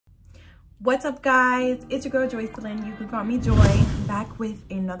What's up, guys? It's your girl Joycelyn. You can call me Joy. Back with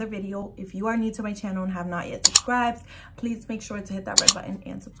another video. If you are new to my channel and have not yet subscribed, please make sure to hit that red button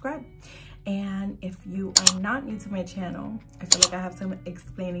and subscribe. And if you are not new to my channel, I feel like I have some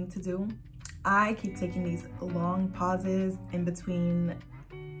explaining to do. I keep taking these long pauses in between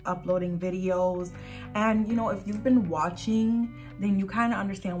uploading videos, and you know, if you've been watching, then you kind of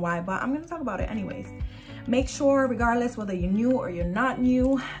understand why, but I'm going to talk about it anyways. Make sure, regardless whether you're new or you're not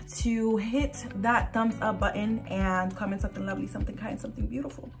new, to hit that thumbs up button and comment something lovely, something kind, something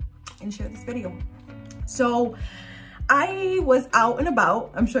beautiful, and share this video. So I was out and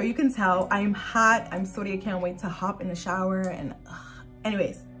about. I'm sure you can tell I'm hot, I'm sweaty. I can't wait to hop in the shower. And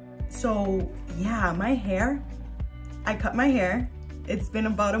anyways, so yeah, my hair, I cut my hair. It's been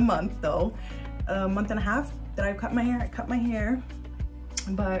about a month though, a month and a half that I cut my hair. I cut my hair,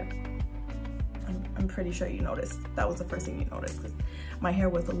 but I'm pretty sure you noticed. That was the first thing you noticed, because my hair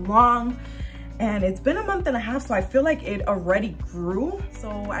was long, and it's been a month and a half, so I feel like it already grew. So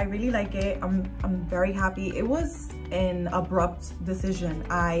I really like it. I'm very happy. It was an abrupt decision.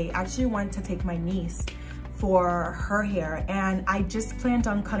 I actually went to take my niece for her hair, and I just planned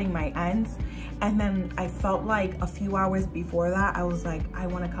on cutting my ends, and then I felt like a few hours before that I was like, I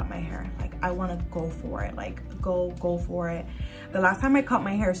want to cut my hair. Like, I want to go for it. Like, go for it. The last time I cut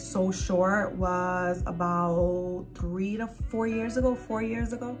my hair so short was about 3 to 4 years ago. 4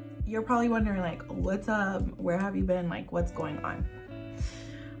 years ago. You're probably wondering, like, what's up? Where have you been? Like, what's going on?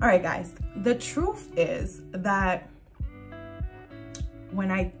 All right, guys, the truth is that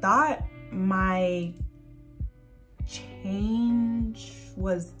when I thought my change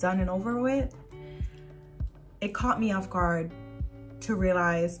was done and over with, it caught me off guard to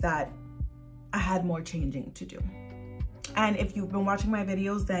realize that I had more changing to do. And if you've been watching my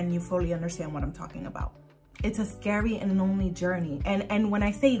videos, then you fully understand what I'm talking about. It's a scary and lonely journey. And when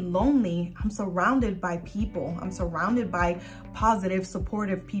I say lonely, I'm surrounded by people. I'm surrounded by positive,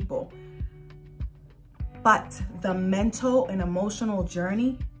 supportive people. But the mental and emotional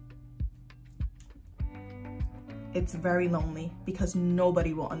journey, it's very lonely, because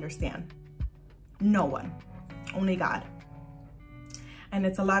nobody will understand. No one, only God. And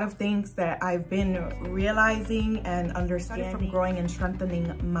it's a lot of things that I've been realizing and understanding from growing and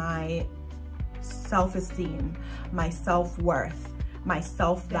strengthening my self-esteem, my self-worth, my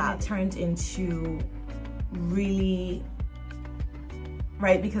self-value. It turned into really,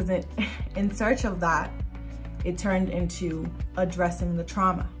 right? Because in search of that, it turned into addressing the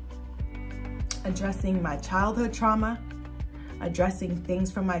trauma. Addressing my childhood trauma, addressing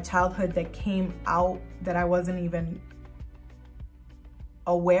things from my childhood that came out that I wasn't even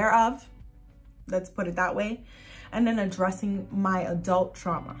aware of, let's put it that way, and then addressing my adult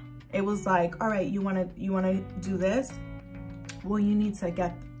trauma. It was like, all right, you wanna do this? Well, you need to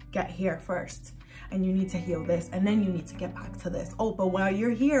get here first, and you need to heal this, and then you need to get back to this. Oh, but while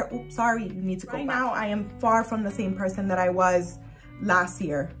you're here, oops, sorry, you need to go back. Right now, I am far from the same person that I was last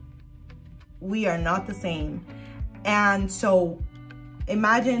year. We are not the same. And so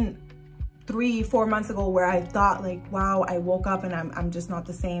imagine 3-4 months ago where I thought, like, wow, I woke up and I'm just not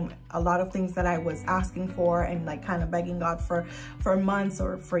the same. A lot of things that I was asking for and like kind of begging God for months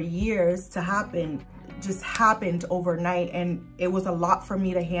or for years to happen just happened overnight, and it was a lot for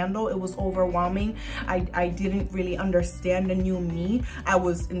me to handle. It was overwhelming. I didn't really understand the new me. I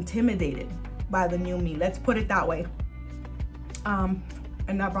was intimidated by the new me. Let's put it that way.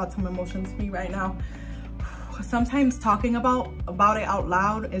 And that brought some emotions to me right now. Sometimes talking about it out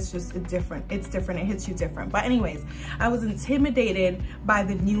loud, it's different. It's different. It hits you different. But anyways, I was intimidated by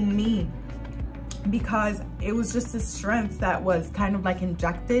the new me, because it was just this strength that was kind of like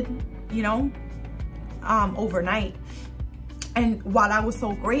injected, you know, overnight. And while I was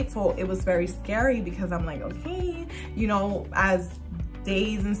so grateful, it was very scary, because I'm like, okay, you know, as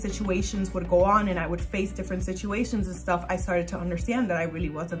days and situations would go on and I would face different situations and stuff, I started to understand that I really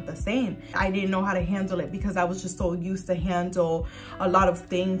wasn't the same. I didn't know how to handle it, because I was just so used to handle a lot of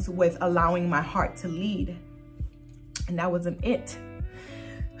things with allowing my heart to lead, and that wasn't it.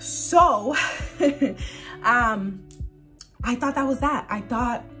 So I thought that was that. I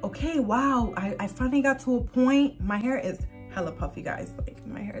thought, okay, wow, I finally got to a point. My hair is hella puffy, guys. Like,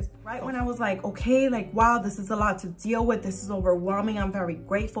 my hair is right when I was like, okay, like, wow, this is a lot to deal with. This is overwhelming. I'm very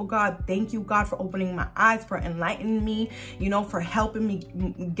grateful, God. Thank you, God, for opening my eyes, for enlightening me, you know, for helping me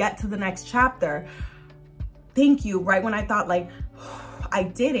get to the next chapter. Thank you. Right when I thought, like, I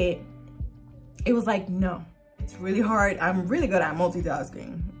did it, it was like, no, it's really hard. I'm really good at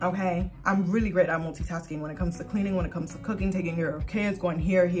multitasking, okay? I'm really great at multitasking when it comes to cleaning, when it comes to cooking, taking care of kids, going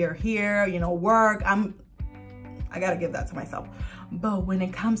here, you know, work. I gotta give that to myself. But when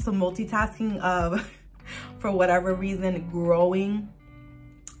it comes to multitasking of, for whatever reason, growing,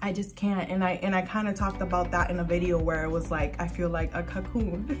 I just can't. And I kind of talked about that in a video where it was like, I feel like a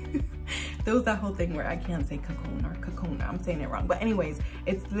cocoon. There was that whole thing where I can't say cocoon or cocoon. I'm saying it wrong. But anyways,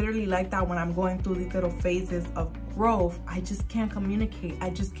 it's literally like that when I'm going through these little phases of growth. I just can't communicate.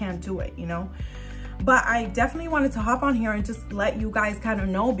 I just can't do it, you know? But I definitely wanted to hop on here and just let you guys kind of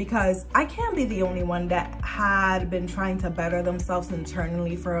know, because I can't be the only one that had been trying to better themselves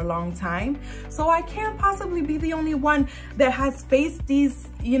internally for a long time. So I can't possibly be the only one that has faced these,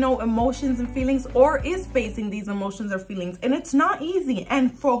 you know, emotions and feelings, or is facing these emotions or feelings. And it's not easy.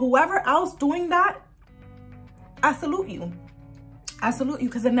 And for whoever else doing that, I salute you. I salute you,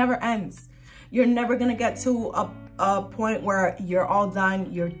 because it never ends. You're never gonna get to a point where you're all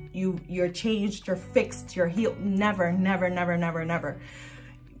done, you're changed, you're fixed, you're healed. Never, never, never, never, never.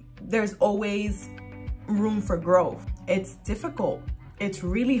 There's always room for growth. It's difficult. It's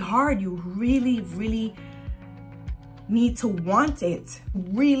really hard. You really, really need to want it.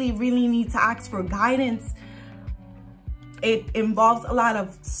 Really, really need to ask for guidance. It involves a lot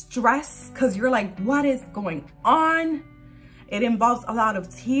of stress, because you're like, what is going on? It involves a lot of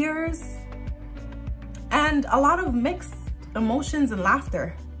tears and a lot of mixed emotions and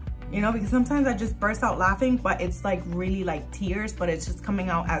laughter, you know, because sometimes I just burst out laughing, but it's like really like tears, but it's just coming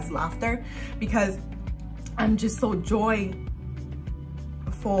out as laughter because I'm just so joyful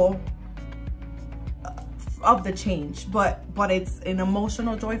of the change, but it's an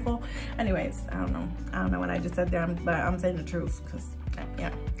emotional joyful. Anyways, I don't know what I just said there, but I'm saying the truth, because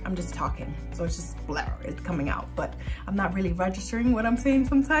yeah, I'm just talking, so it's just blah, it's coming out, but I'm not really registering what I'm saying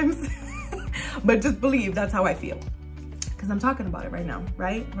sometimes. But just believe that's how I feel, because I'm talking about it right now,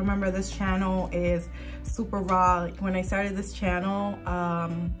 right? Remember, this channel is super raw. Like, when I started this channel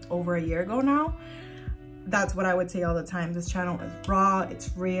over a year ago now, that's what I would say all the time. This channel is raw,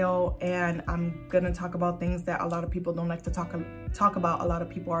 it's real, and I'm gonna talk about things that a lot of people don't like to talk about. A lot of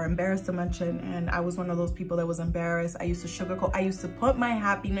people are embarrassed to mention, and I was one of those people that was embarrassed. I used to sugarcoat. I used to put my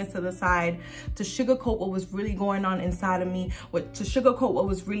happiness to the side to sugarcoat what was really going on inside of me, to sugarcoat what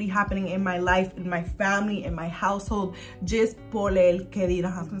was really happening in my life, in my family, in my household, just por el que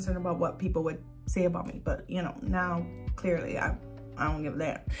dirán. I was concerned about what people would say about me, but you know, now clearly I don't give a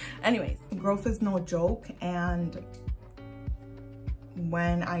damn. Anyways, growth is no joke, and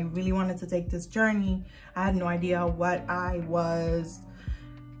when I really wanted to take this journey, I had no idea what I was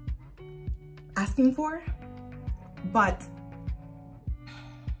asking for, but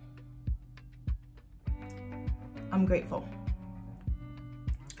I'm grateful.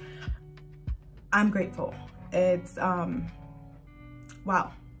 I'm grateful. It's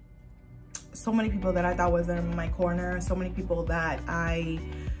wow. So many people that I thought was in my corner, so many people that I,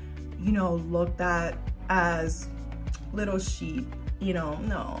 you know, looked at as little sheep, you know,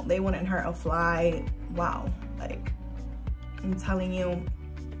 no, they wouldn't hurt a fly. Wow. Like, I'm telling you,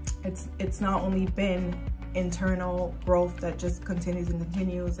 it's not only been internal growth that just continues and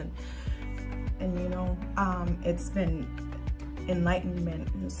continues, and you know, it's been enlightenment.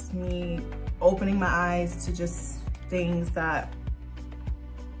 It's me opening my eyes to just things that,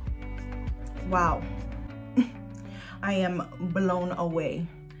 wow, I am blown away.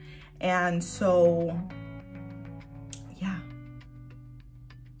 And so, yeah,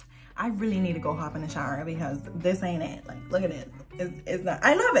 I really need to go hop in the shower, because this ain't it. Like, look at it. It's not,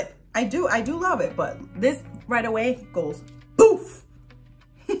 I love it. I do love it, but this right away goes poof.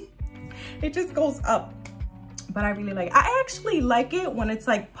 It just goes up. But I really like it. I actually like it when it's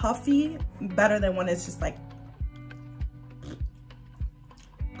like puffy better than when it's just like,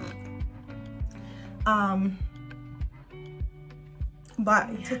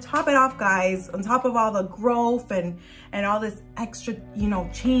 but to top it off, guys, on top of all the growth and all this extra, you know,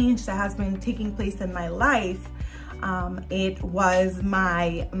 change that has been taking place in my life, it was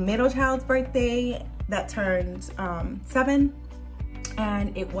my middle child's birthday that turned 7,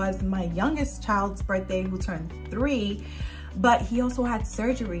 and it was my youngest child's birthday, who turned 3, but he also had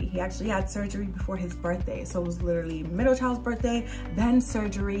surgery. He actually had surgery before his birthday, so it was literally middle child's birthday, then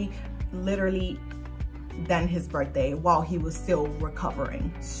surgery, literally then his birthday, while he was still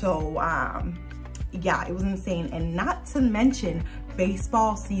recovering. So yeah, it was insane. And not to mention,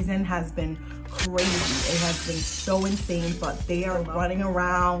 baseball season has been crazy. It has been so insane, but they are running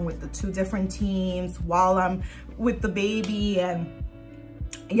around with the 2 different teams while I'm with the baby, and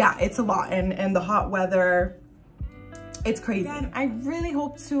yeah, it's a lot. And the hot weather, it's crazy. And I really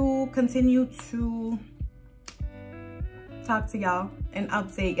hope to continue to talk to y'all and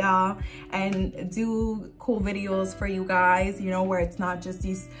update y'all and do cool videos for you guys, you know, where it's not just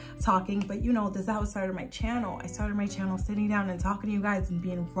these talking, but you know, this is how I started my channel. I started my channel sitting down and talking to you guys and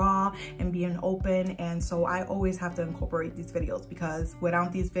being raw and being open. And so I always have to incorporate these videos, because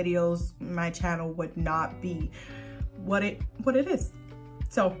without these videos, my channel would not be what it is.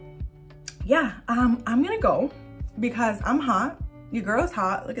 So yeah, I'm gonna go because I'm hot. Your girl's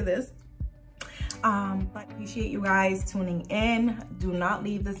hot. Look at this. But appreciate you guys tuning in. Do not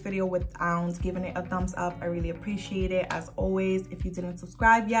leave this video without giving it a thumbs up. I really appreciate it. As always, if you didn't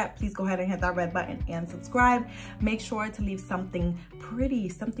subscribe yet, please go ahead and hit that red button and subscribe. Make sure to leave something pretty,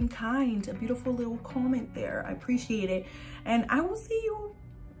 something kind, a beautiful little comment there. I appreciate it. And I will see you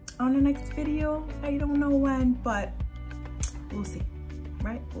on the next video. I don't know when, but we'll see,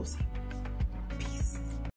 right? We'll see.